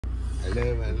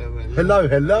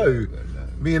Hello.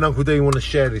 Me and Uncle Dean want to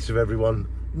share this with everyone.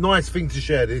 Nice thing to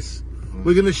share this.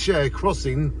 We're going to share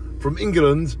crossing from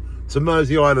England to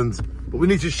MerseaIsland, but we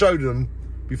need to show them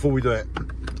before we do it.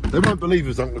 They won't believe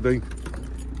us, Uncle Dean.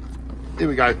 Here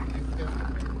we go.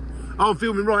 I'm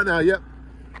filming right now, yep.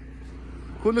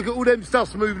 Well, look at all them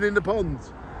stuffs moving in the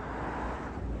ponds.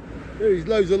 There's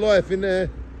loads of life in there.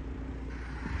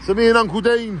 So me and Uncle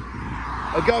Dean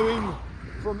are going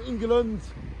from England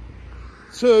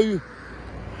to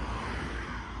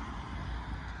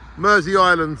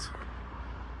MerseaIsland.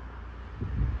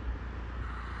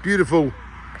 Beautiful.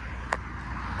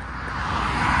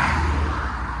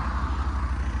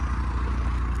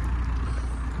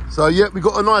 So yeah, we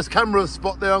got a nice camera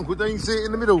spot there, Uncle Dean. See it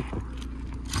in the middle.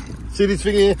 See this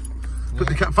thing here? Put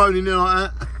the phone in there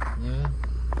like that. Yeah.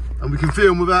 And we can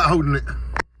film without holding it.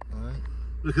 Right.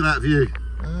 Look at that view.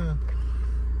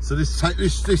 So this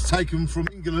taken from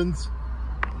England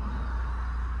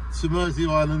to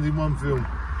MerseaIsland in one film.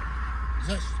 Is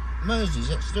that Mersey? Is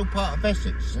that still part of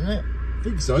Essex, isn't it? I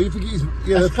think so. You think it's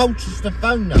yeah. That's Colchester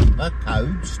phone number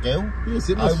code still. Yes,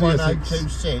 it must be Essex.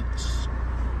 01026.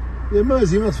 Yeah,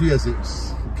 Mersey must be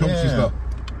Essex. Colchester. Yeah.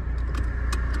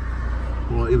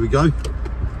 Right, here we go.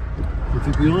 Put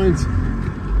it behind.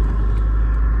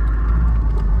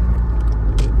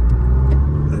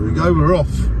 There we go. We're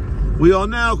off. We are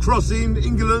now crossing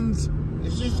England.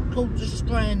 Is this called the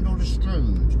Strand or the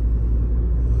Strood?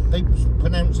 They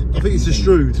pronounce it differently. I think it's the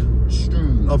Strood.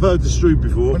 Strood. I've heard the Strood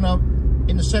before.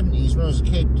 In the 70s, when I was a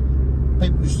kid,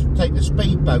 people used to take the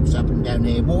speedboats up and down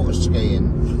here, water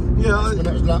skiing. Yeah. When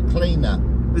it was a lot cleaner.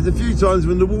 There's a few times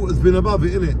when the water's been above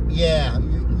it, isn't it? Yeah.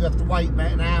 You have to wait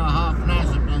about an hour, half an hour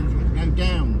sometimes to go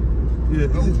down. Yeah.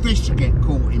 All fish get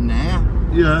caught in there.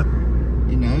 Yeah.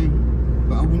 You know.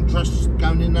 But I wouldn't trust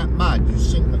going in that mud. You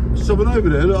sink them. Someone over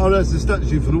there, look, oh, that's the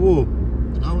statue for the war.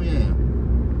 Oh, yeah.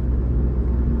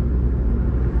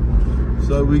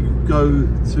 So we go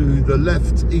to the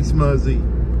left, East Mersey,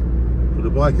 for the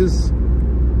bikers.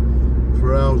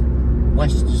 For our...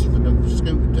 West is for the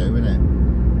scooter do, isn't it?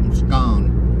 It's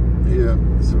gone. Yeah,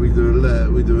 so we do a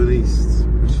left, we do an east,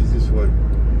 which is this way.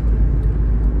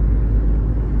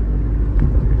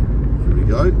 Here we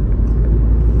go.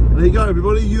 There you go,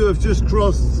 everybody. You have just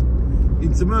crossed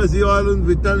into MerseaIsland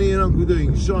with Danny and Uncle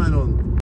Dean. Shine on.